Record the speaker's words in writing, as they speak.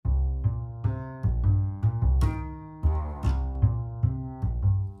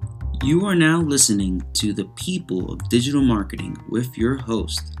You are now listening to The People of Digital Marketing with your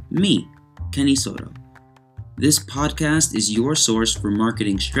host, me, Kenny Soto. This podcast is your source for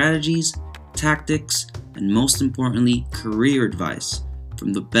marketing strategies, tactics, and most importantly, career advice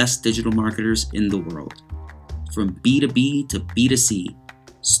from the best digital marketers in the world. From B2B to B2C,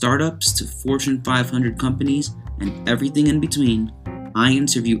 startups to Fortune 500 companies, and everything in between, I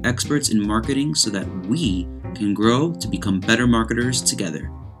interview experts in marketing so that we can grow to become better marketers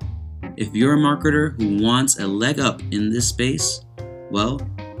together. If you're a marketer who wants a leg up in this space, well,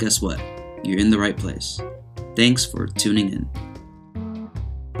 guess what? You're in the right place. Thanks for tuning in.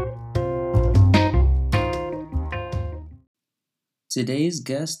 Today's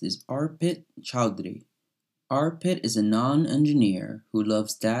guest is Arpit Choudhury. Arpit is a non-engineer who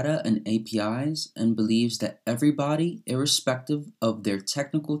loves data and APIs and believes that everybody, irrespective of their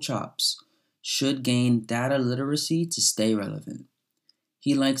technical chops, should gain data literacy to stay relevant.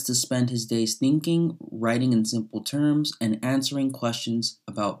 He likes to spend his days thinking, writing in simple terms, and answering questions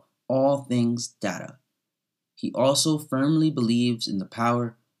about all things data. He also firmly believes in the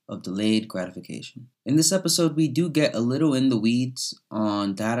power of delayed gratification. In this episode, we do get a little in the weeds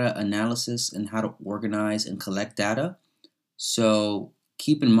on data analysis and how to organize and collect data. So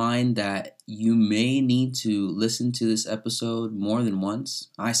keep in mind that you may need to listen to this episode more than once.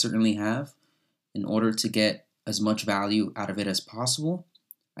 I certainly have, in order to get as much value out of it as possible.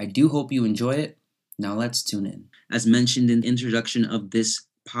 I do hope you enjoy it. Now let's tune in. As mentioned in the introduction of this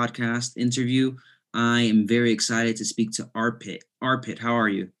podcast interview, I am very excited to speak to Arpit. Arpit, how are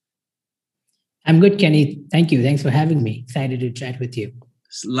you? I'm good, Kenny. Thank you. Thanks for having me. Excited to chat with you.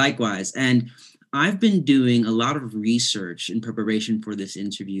 Likewise. And I've been doing a lot of research in preparation for this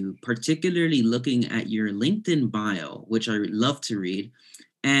interview, particularly looking at your LinkedIn bio, which I love to read.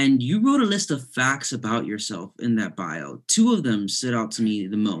 And you wrote a list of facts about yourself in that bio. Two of them stood out to me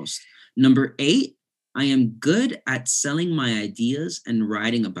the most. Number 8, I am good at selling my ideas and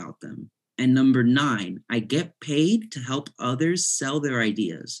writing about them. And number 9, I get paid to help others sell their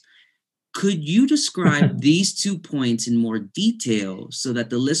ideas. Could you describe these 2 points in more detail so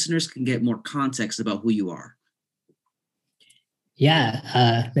that the listeners can get more context about who you are?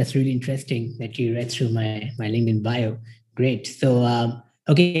 Yeah, that's really interesting that you read through my LinkedIn bio. Great. So,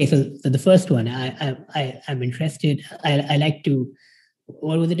 okay, so the first one, I'm interested. I like to.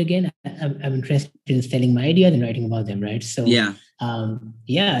 What was it again? I'm interested in selling my ideas and writing about them, right? So Yeah.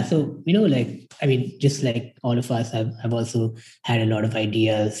 So just like all of us, I've also had a lot of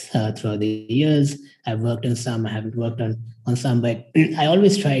ideas throughout the years. I've worked on some, I haven't worked on some, but I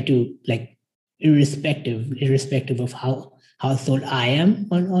always try to, like, irrespective of how sold I am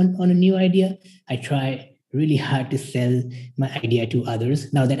on a new idea, I try really hard to sell my idea to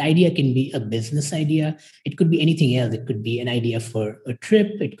others. Now, that idea can be a business idea. It could be anything else. It could be an idea for a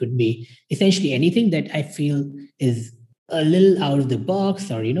trip. It could be essentially anything that I feel is a little out of the box,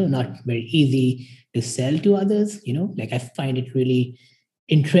 or, not very easy to sell to others. Like, I find it really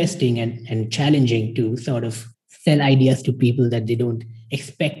interesting and challenging to sort of sell ideas to people that they don't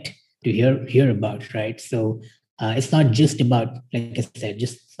expect to hear about, right? So it's not just about, like I said,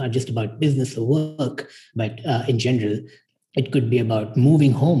 it's not just about business or work, but in general, it could be about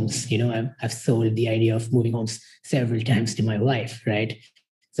moving homes. I've sold the idea of moving homes several times to my wife, right?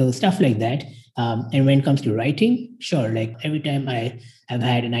 So stuff like that. And when it comes to writing, sure, like every time I have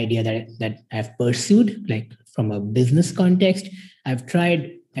had an idea that I've pursued, like from a business context, I've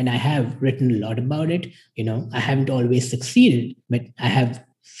tried and I have written a lot about it. I haven't always succeeded, but I have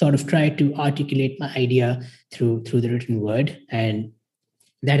sort of tried to articulate my idea through the written word, and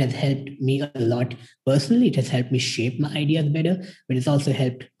that has helped me a lot personally. It has helped me shape my ideas better, but it's also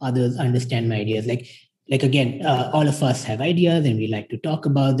helped others understand my ideas. Like again, all of us have ideas and we like to talk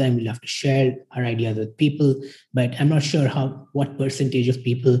about them. We love to share our ideas with people, but I'm not sure what percentage of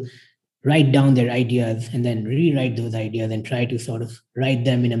people write down their ideas and then rewrite those ideas and try to sort of write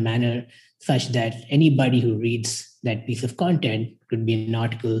them in a manner such that anybody who reads that piece of content, could be an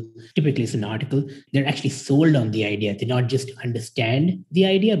article, typically it's an article, they're actually sold on the idea. They not just understand the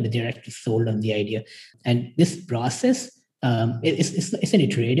idea, but they're actually sold on the idea. And this process, it's an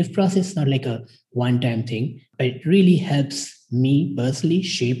iterative process, not like a one-time thing, but it really helps me personally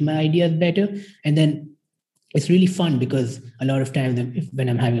shape my ideas better. And then it's really fun because a lot of times when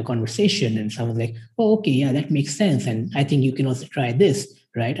I'm having a conversation and someone's like, oh, okay, yeah, that makes sense. And I think you can also try this,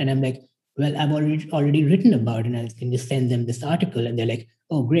 right? And I'm like, well, I've already written about it, and I can just send them this article, and they're like,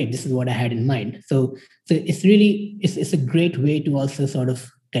 oh, great, this is what I had in mind. So it's really, it's a great way to also sort of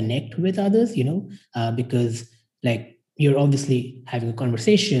connect with others, because like you're obviously having a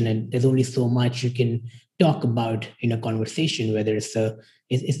conversation, and there's only so much you can talk about in a conversation, whether it's a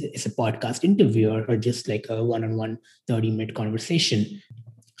podcast interview, or just like a one-on-one 30-minute conversation.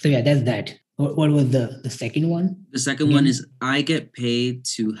 So yeah, that's that. What was the second one The second one again? is I get paid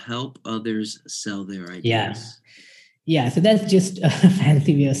to help others sell their Yeah. ideas. Yeah, so that's just a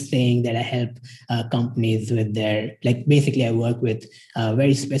fancy way of saying that I help companies with their, like, basically I work with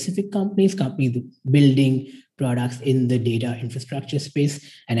very specific companies building products in the data infrastructure space,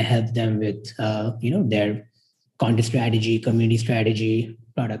 and I help them with their content strategy, community strategy,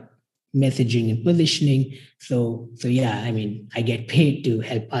 product messaging and positioning. So yeah, I mean, I get paid to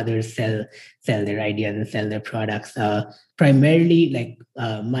help others sell their ideas and sell their products. Primarily, like,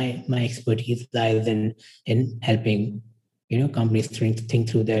 my expertise lies in helping companies think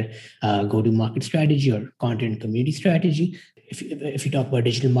through their go to market strategy or content community strategy. If you talk about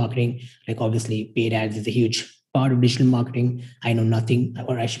digital marketing, like, obviously paid ads is a huge part of digital marketing. I know nothing,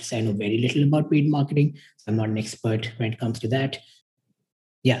 or I should say I know very little about paid marketing, so I'm not an expert when it comes to that.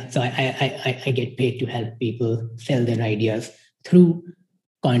 Yeah, so I get paid to help people sell their ideas through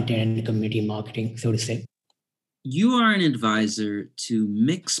content and community marketing, so to say. You are an advisor to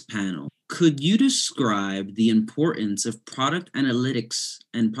Mixpanel. Could you describe the importance of product analytics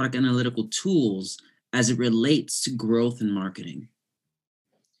and product analytical tools as it relates to growth and marketing?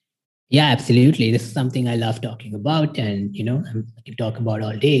 Yeah, absolutely. This is something I love talking about, and I can talk about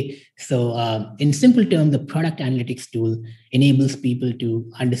all day. So, in simple terms, the product analytics tool enables people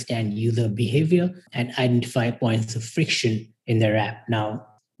to understand user behavior and identify points of friction in their app. Now,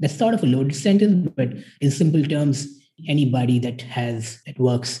 that's sort of a loaded sentence, but in simple terms, anybody that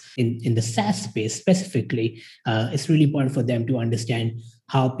works in the SaaS space specifically, it's really important for them to understand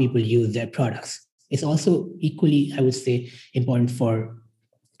how people use their products. It's also equally, I would say, important for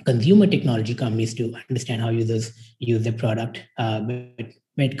consumer technology companies to understand how users use their product. But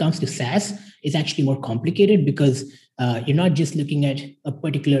when it comes to SaaS, it's actually more complicated, because you're not just looking at a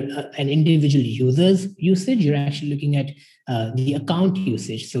particular an individual user's usage. You're actually looking at the account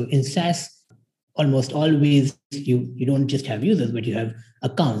usage. So in SaaS, almost always you don't just have users, but you have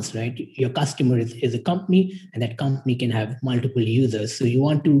accounts, right? Your customer is a company, and that company can have multiple users. So you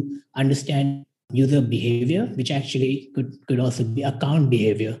want to understand user behavior, which actually could also be account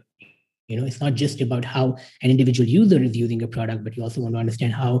behavior. It's not just about how an individual user is using a product, but you also want to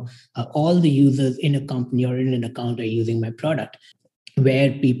understand how all the users in a company or in an account are using my product,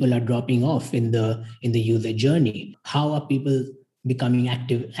 where people are dropping off in the user journey, how are people becoming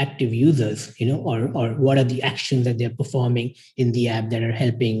active users, or what are the actions that they're performing in the app that are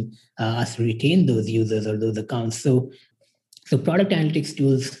helping us retain those users or those accounts. So product analytics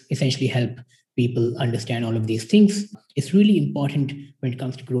tools essentially help people understand all of these things. It's really important when it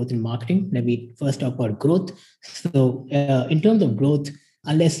comes to growth and marketing. Let me first talk about growth. So in terms of growth,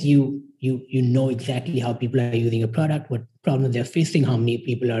 unless you know exactly how people are using a product, what problems they're facing, how many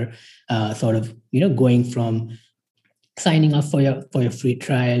people are sort of going from signing up for your free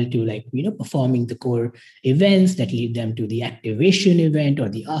trial to, like, performing the core events that lead them to the activation event or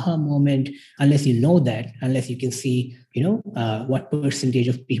the aha moment. Unless you know that, unless you can see what percentage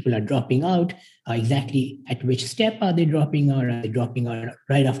of people are dropping out, exactly at which step are they dropping out. Are they dropping out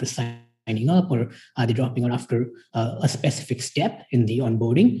right after signing up, or are they dropping out after a specific step in the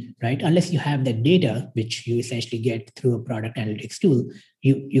onboarding, right? Unless you have that data, which you essentially get through a product analytics tool,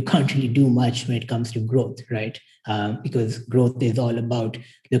 you can't really do much when it comes to growth, right? Because growth is all about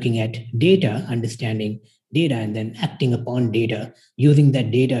looking at data, understanding data, and then acting upon data, using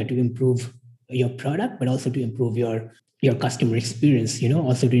that data to improve your product, but also to improve your customer experience,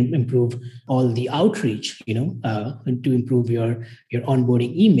 also to improve all the outreach, and to improve your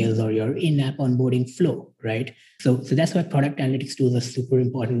onboarding emails or your in-app onboarding flow, right? So that's why product analytics tools are super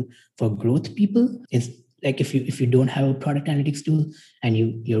important for growth people. It's like, if you don't have a product analytics tool and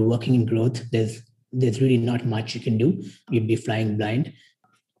you're working in growth, there's really not much you can do. You'd be flying blind.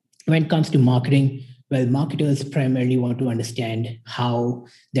 When it comes to marketing, well, marketers primarily want to understand how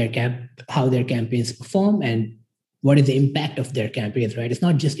their campaigns perform and what is the impact of their campaigns, right? It's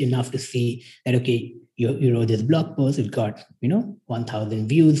not just enough to see that, okay, you wrote this blog post, it got 1,000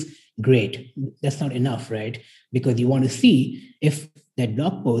 views, great. That's not enough, right? Because you want to see if that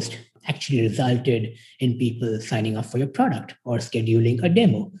blog post actually resulted in people signing up for your product or scheduling a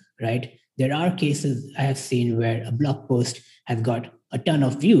demo, right? There are cases I have seen where a blog post has got a ton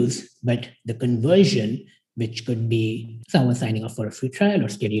of views, but the conversion, which could be someone signing up for a free trial or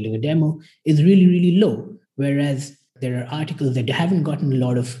scheduling a demo, is really, really low. Whereas there are articles that haven't gotten a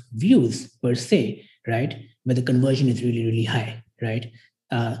lot of views per se, right? But the conversion is really, really high, right?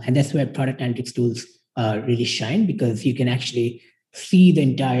 And that's where product analytics tools really shine, because you can actually see the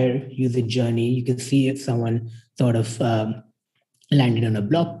entire user journey. You can see if someone sort of landed on a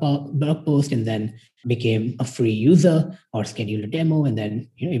blog post and then became a free user, or scheduled a demo and then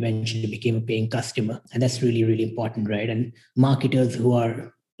eventually became a paying customer. And that's really, really important, right? And marketers who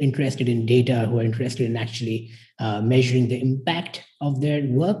are interested in data, who are interested in actually measuring the impact of their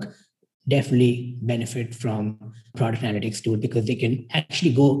work, definitely benefit from product analytics tool, because they can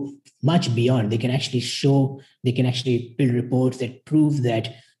actually go much beyond. They can actually build reports that prove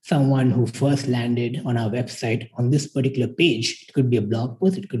that someone who first landed on our website on this particular page, it could be a blog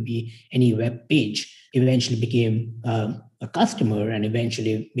post, it could be any web page, eventually became a customer and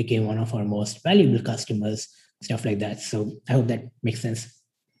eventually became one of our most valuable customers, stuff like that. So I hope that makes sense.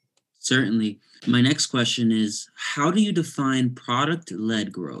 Certainly. My next question is, how do you define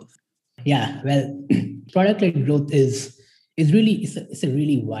product-led growth? Yeah, well, product-led growth is really it's a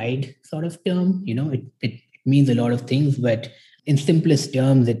really wide sort of term. It means a lot of things, but in simplest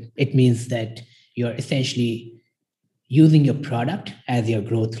terms, it means that you're essentially using your product as your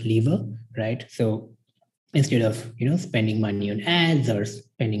growth lever, right? So instead of spending money on ads or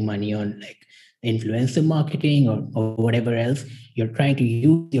spending money on like influencer marketing or whatever else, you're trying to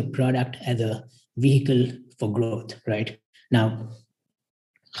use your product as a vehicle for growth, right? Now,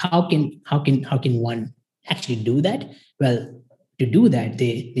 how can one actually do that? Well, to do that,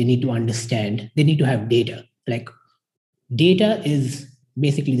 they need to understand, they need to have data. Like, data is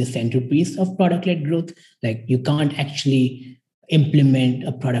basically the centerpiece of product led growth. Like, you can't actually implement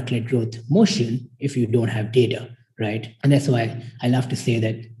a product led growth motion if you don't have data, right? And that's why I love to say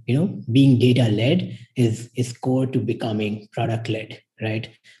that being data led is core to becoming product led, right?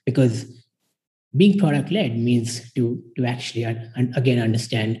 Because being product led means to actually again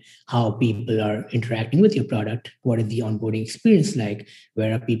understand how people are interacting with your product. What is the onboarding experience like?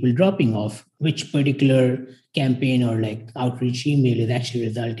 Where are people dropping off? Which particular campaign or like outreach email is actually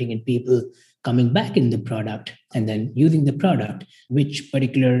resulting in people coming back in the product and then using the product? Which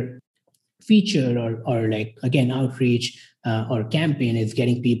particular feature or like again outreach or campaign is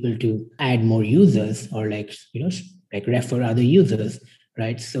getting people to add more users, or like like refer other users,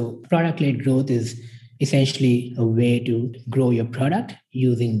 right? So product led growth is essentially a way to grow your product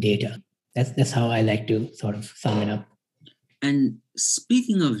using data. That's how I like to sort of sum it up. And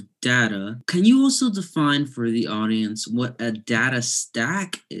speaking of data, can you also define for the audience what a data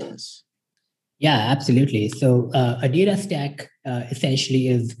stack is? Yeah, absolutely. So a data stack essentially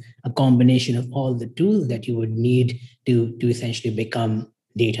is a combination of all the tools that you would need to essentially become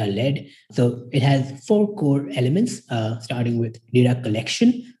data led. So it has four core elements, starting with data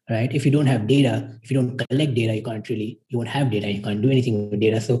collection, right? If you don't have data, if you don't collect data, you won't have data, you can't do anything with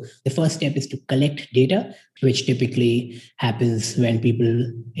data. So the first step is to collect data, which typically happens when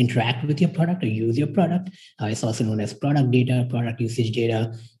people interact with your product or use your product. It's also known as product data, product usage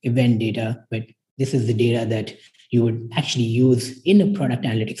data, event data, but this is the data that you would actually use in a product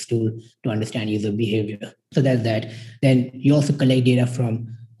analytics tool to understand user behavior. So that's that. Then you also collect data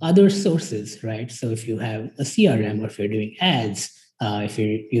from other sources, right? So if you have a CRM, or if you're doing ads, if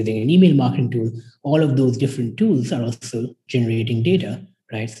you're using an email marketing tool, all of those different tools are also generating data,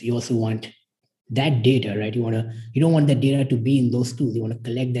 right? So you also want that data, right? You don't want that data to be in those tools. You want to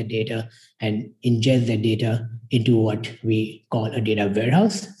collect that data and ingest that data into what we call a data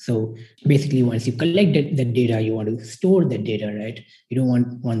warehouse. So basically, once you collect that data, you want to store that data, right? You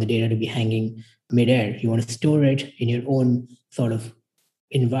don't want the data to be hanging midair. You want to store it in your own sort of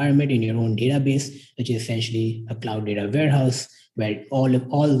environment, in your own database, which is essentially a cloud data warehouse, where all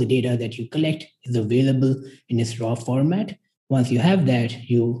the data that you collect is available in its raw format. Once you have that,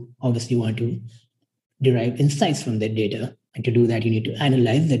 you obviously want to derive insights from that data. And to do that, you need to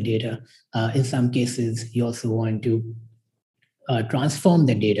analyze the data. In some cases, you also want to transform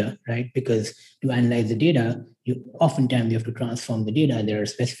the data, right? Because to analyze the data, oftentimes you have to transform the data. There are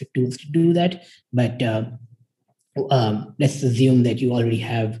specific tools to do that, but let's assume that you already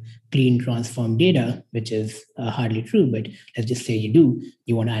have clean transformed data, which is hardly true, but let's just say you do.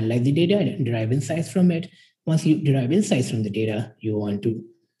 You want to analyze the data and derive insights from it. Once you derive insights from the data, you want to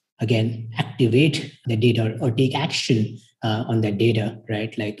again activate the data or take action on that data,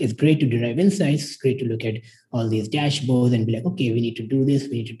 right? Like, it's great to derive insights, it's great to look at all these dashboards and be like, okay, we need to do this,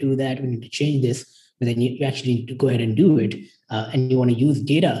 we need to do that, we need to change this. But then you actually need to go ahead and do it, and you want to use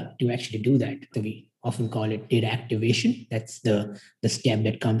data to actually do that. So we often call it data activation. That's the step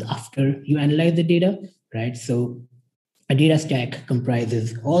that comes after you analyze the data, right? So a data stack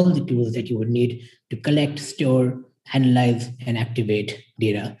comprises all the tools that you would need to collect, store, analyze, and activate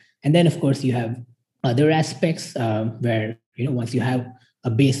data. And then, of course, you have other aspects where once you have a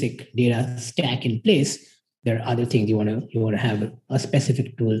basic data stack in place, there are other things you want to have a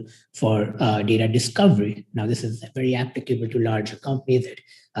specific tool for data discovery. Now, this is very applicable to larger companies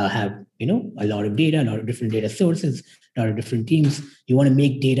that have a lot of data, a lot of different data sources, a lot of different teams. You want to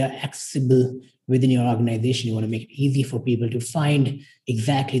make data accessible within your organization. You want to make it easy for people to find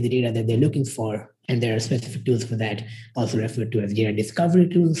exactly the data that they're looking for, and there are specific tools for that, also referred to as data discovery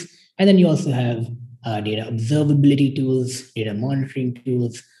tools. And then you also have data observability tools, data monitoring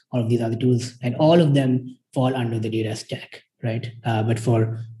tools, all of these other tools, and all of them fall under the data stack, right? But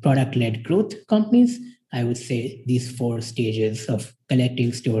for product-led growth companies, I would say these four stages of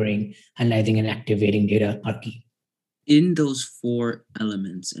collecting, storing, analyzing, and activating data are key. In those four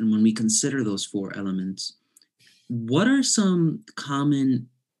elements, and when we consider those four elements, what are some common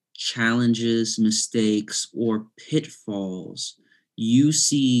challenges, mistakes, or pitfalls you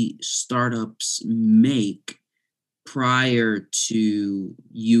see startups make prior to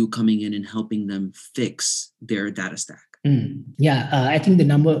you coming in and helping them fix their data stack? Yeah, I think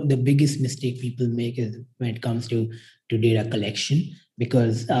the biggest mistake people make is when it comes to data collection,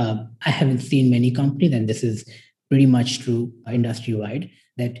 because I haven't seen many companies, and this is pretty much true industry wide,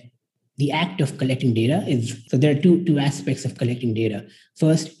 that the act of collecting data is, so there are two aspects of collecting data.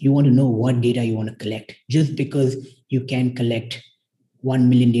 First, you want to know what data you want to collect. Just because you can collect 1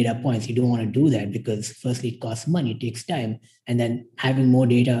 million data points, you don't want to do that, because firstly it costs money, it takes time, and then having more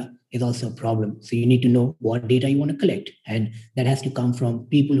data is also a problem. So you need to know what data you want to collect, and that has to come from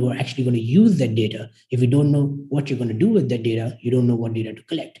people who are actually going to use that data. If you don't know what you're going to do with that data, you don't know what data to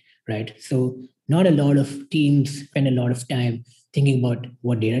collect, right? So not a lot of teams spend a lot of time thinking about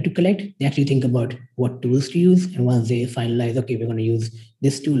what data to collect. They actually think about what tools to use, and once they finalize, okay, we're going to use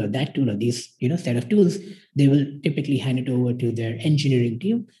this tool or that tool or these set of tools, they will typically hand it over to their engineering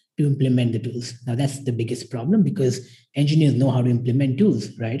team to implement the tools. Now, that's the biggest problem, because engineers know how to implement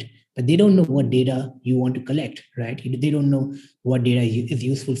tools, right? But they don't know what data you want to collect, right? They don't know what data is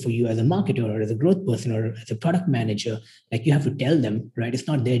useful for you as a marketer or as a growth person or as a product manager. Like, you have to tell them, right? It's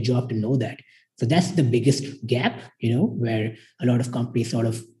not their job to know that. So that's the biggest gap, where a lot of companies sort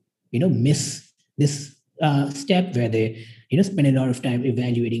of, miss this step, where they, spend a lot of time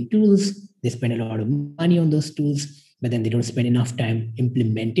evaluating tools. They spend a lot of money on those tools, but then they don't spend enough time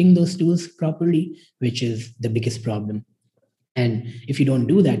implementing those tools properly, which is the biggest problem. And if you don't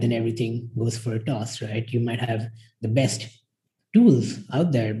do that, then everything goes for a toss, right? You might have the best tools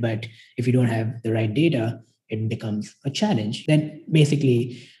out there, but if you don't have the right data, it becomes a challenge. Then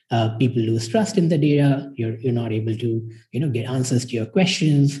basically, people lose trust in the data. You're not able to get answers to your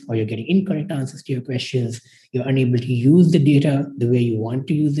questions, or you're getting incorrect answers to your questions. You're unable to use the data the way you want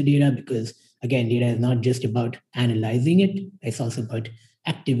to use the data, because again, data is not just about analyzing it, it's also about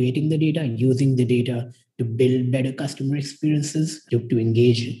activating the data, using the data to build better customer experiences, to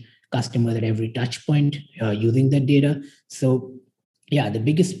engage customers at every touch point using that data. So yeah, the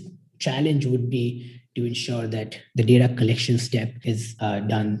biggest challenge would be to ensure that the data collection step is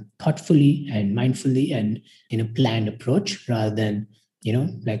done thoughtfully and mindfully and in a planned approach, rather than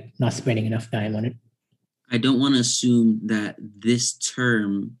like not spending enough time on it. I don't want to assume that this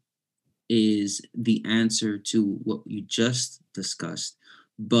term is the answer to what you just discussed,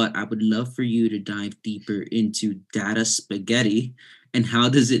 but I would love for you to dive deeper into data spaghetti and how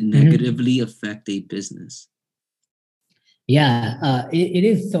does it negatively affect a business? Yeah, it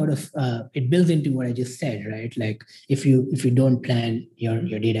is sort of it builds into what I just said, right? Like, if you don't plan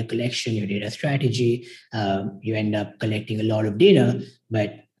your data collection, your data strategy, you end up collecting a lot of data,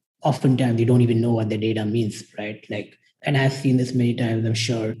 but oftentimes you don't even know what the data means, right? Like, and I've seen this many times. I'm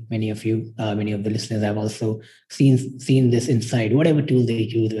sure many of you, many of the listeners have also seen this inside whatever tool they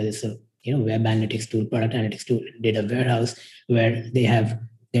use, whether it's a web analytics tool, product analytics tool, data warehouse, where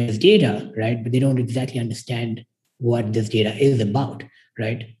there's data, right? But they don't exactly understand what this data is about,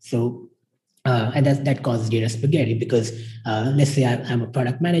 right? So, and that causes data spaghetti, because let's say I'm a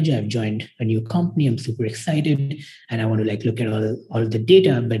product manager, I've joined a new company, I'm super excited, and I want to like look at all the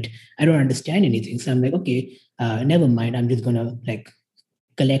data, but I don't understand anything. So I'm like, okay, never mind. I'm just gonna like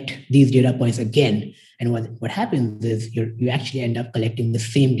collect these data points again. And what happens is you actually end up collecting the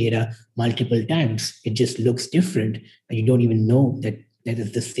same data multiple times. It just looks different, and you don't even know that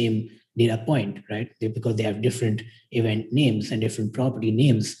is the same data point, right? Because they have different event names and different property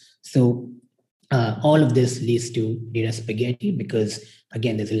names. So all of this leads to data spaghetti, because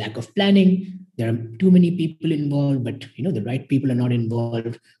again, there's a lack of planning. There are too many people involved, but the right people are not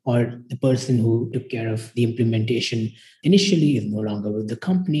involved, or the person who took care of the implementation initially is no longer with the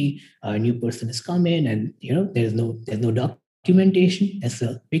company. A new person has come in, and there's no documentation documentation. That's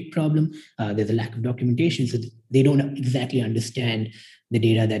a big problem. There's a lack of documentation, so they don't exactly understand the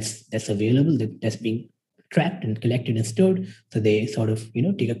data that's available, that's being tracked and collected and stored. So they sort of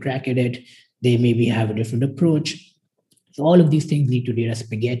take a crack at it. They maybe have a different approach. So all of these things lead to data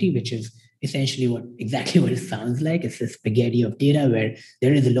spaghetti, which is essentially what exactly what it sounds like. It's a spaghetti of data where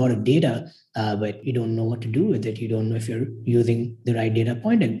there is a lot of data, but you don't know what to do with it. You don't know if you're using the right data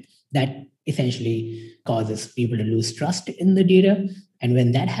point, and that essentially causes people to lose trust in the data. And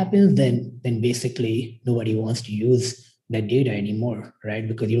when that happens, then basically nobody wants to use that data anymore, right?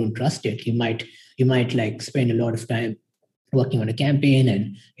 Because you don't trust it. You might like spend a lot of time working on a campaign,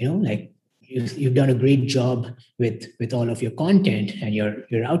 and like you've done a great job with all of your content and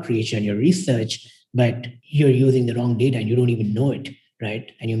your outreach and your research, but you're using the wrong data and you don't even know it,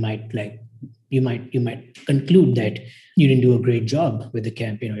 right? And you might conclude that you didn't do a great job with the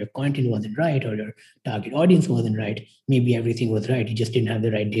campaign, or your content wasn't right, or your target audience wasn't right. Maybe everything was right, you just didn't have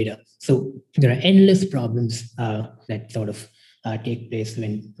the right data. So there are endless problems that sort of take place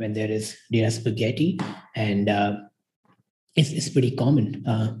when there is data spaghetti. And it's pretty common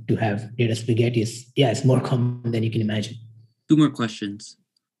to have data spaghetti. It's more common than you can imagine. Two more questions.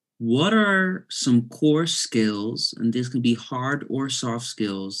 What are some core skills, and this can be hard or soft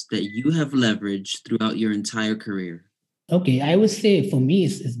skills, that you have leveraged throughout your entire career? Okay, I would say for me,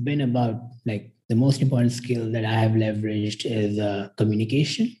 it's been about like the most important skill that I have leveraged is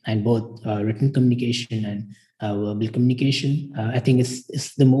communication, and both written communication and verbal communication. I think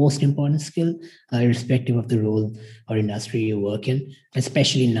it's the most important skill, irrespective of the role or industry you work in.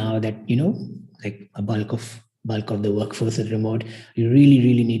 Especially now that like a bulk of the workforce is remote, you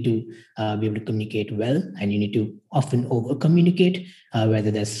really need to be able to communicate well, and you need to often over communicate, whether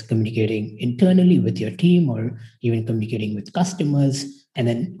that's communicating internally with your team or even communicating with customers. And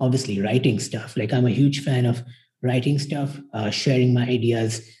then obviously writing stuff. Like I'm a huge fan of writing stuff, sharing my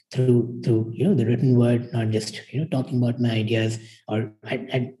ideas through the written word, not just talking about my ideas, or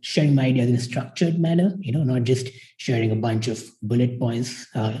and sharing my ideas in a structured manner, not just sharing a bunch of bullet points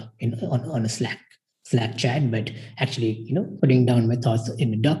on a Slack chat, but actually, putting down my thoughts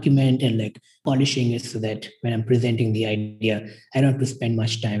in a document and like polishing it so that when I'm presenting the idea, I don't have to spend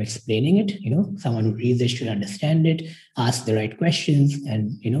much time explaining it. Someone who reads it should understand it, ask the right questions,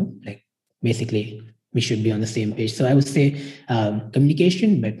 and like basically we should be on the same page. So I would say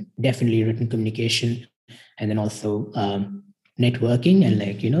communication, but definitely written communication, and then also networking, and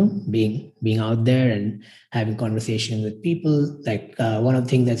like being out there and having conversations with people. Like one of the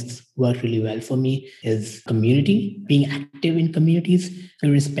things that's worked really well for me is community, being active in communities,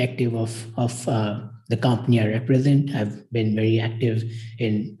 irrespective of the company I represent. I've been very active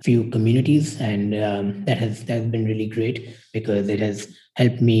in few communities, and that's been really great because it has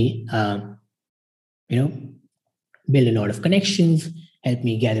helped me, you know, build a lot of connections, helped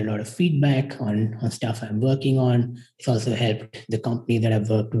me gather a lot of feedback on stuff I'm working on. It's also helped the company that I've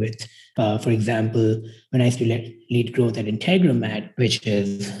worked with. For example, when I used to lead growth at Integromat, which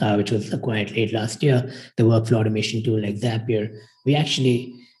was acquired late last year, the workflow automation tool like Zapier, we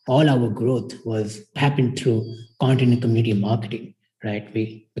actually all our growth was happened through content and community marketing, right?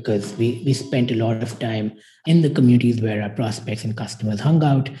 We spent a lot of time in the communities where our prospects and customers hung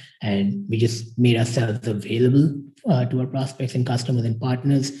out, and we just made ourselves available to our prospects and customers and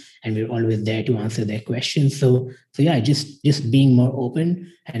partners, and we're always there to answer their questions. So yeah, just being more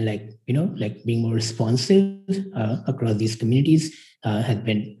open and like being more responsive across these communities has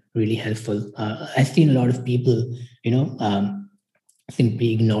been really helpful. I've seen a lot of people,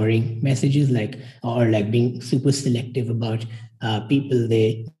 simply ignoring messages, like, or like being super selective about people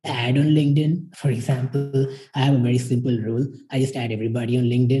they add on LinkedIn. For example, I have a very simple rule. I just add everybody on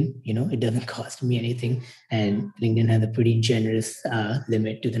LinkedIn. It doesn't cost me anything, and LinkedIn has a pretty generous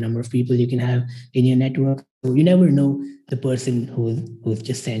limit to the number of people you can have in your network. So you never know the person who's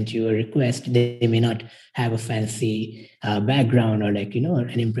just sent you a request. They may not have a fancy background, or like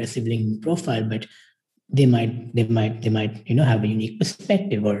an impressive LinkedIn profile, but they might have a unique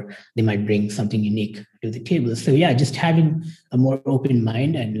perspective, or they might bring something unique to the table. So yeah, just having a more open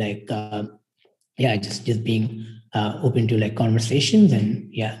mind, and like yeah, just being open to like conversations,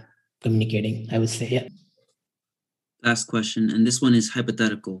 and yeah, communicating, I would say. Yeah. Last question, and this one is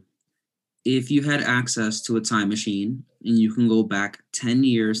hypothetical. If you had access to a time machine and you can go back 10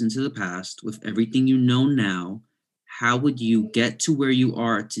 years into the past with everything you know now, how would you get to where you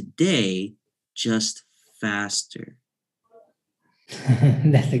are today just faster?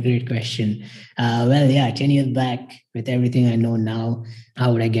 That's a great question. Well, yeah, 10 years back, with everything I know now,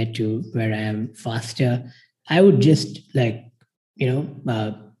 how would I get to where I am faster? I would just like, you know,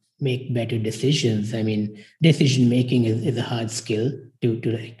 uh, make better decisions. I mean, decision making is a hard skill to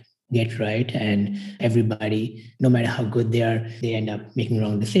like get right, and everybody, no matter how good they are, they end up making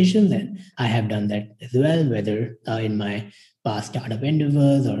wrong decisions, and I have done that as well, whether in my past startup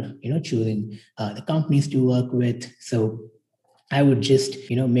endeavors or choosing the companies to work with. So I would just,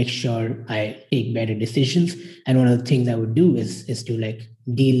 make sure I take better decisions. And one of the things I would do is to like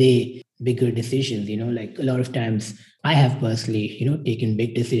delay bigger decisions. Like a lot of times I have personally, taken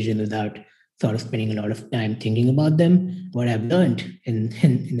big decisions without sort of spending a lot of time thinking about them. What I've learned in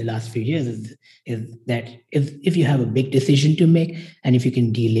the last few years is that if you have a big decision to make, and if you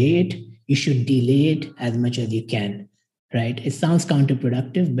can delay it, you should delay it as much as you can. Right? It sounds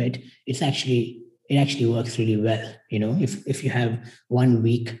counterproductive, but it actually works really well. If you have 1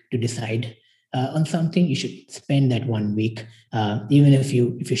 week to decide on something, you should spend that 1 week. Even if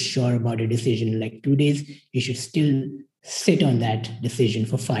you're sure about a decision in like 2 days, you should still sit on that decision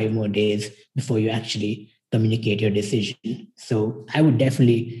for 5 more days before you actually communicate your decision. So I would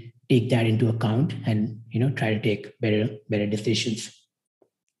definitely take that into account, and try to take better decisions.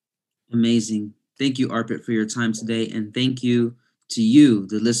 Amazing. Thank you, Arpit, for your time today, and thank you to you,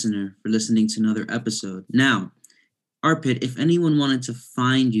 the listener, for listening to another episode. Now, Arpit, if anyone wanted to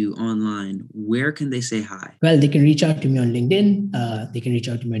find you online, where can they say hi? Well, they can reach out to me on LinkedIn. They can reach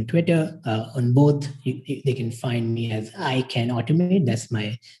out to me on Twitter. On both, they can find me as I Can Automate. That's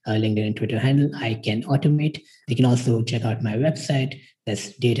my LinkedIn and Twitter handle, I Can Automate. They can also check out my website.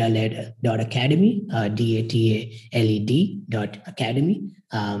 That's dataled.academy, DATALED.academy.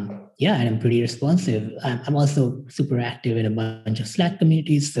 Yeah, and I'm pretty responsive. I'm also super active in a bunch of Slack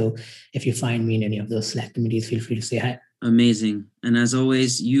communities. So if you find me in any of those Slack communities, feel free to say hi. Amazing. And as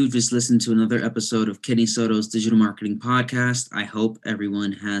always, you just listened to another episode of Kenny Soto's Digital Marketing Podcast. I hope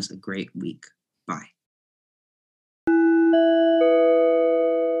everyone has a great week. Bye.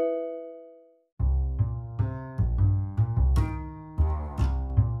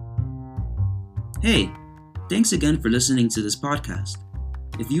 Hey, thanks again for listening to this podcast.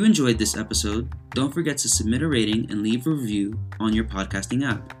 If you enjoyed this episode, don't forget to submit a rating and leave a review on your podcasting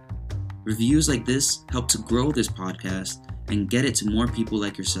app. Reviews like this help to grow this podcast and get it to more people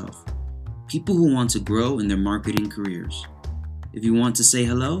like yourself, people who want to grow in their marketing careers. If you want to say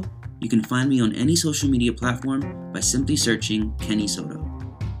hello, you can find me on any social media platform by simply searching Kenny Soto.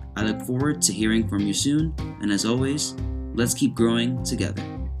 I look forward to hearing from you soon, and as always, let's keep growing together.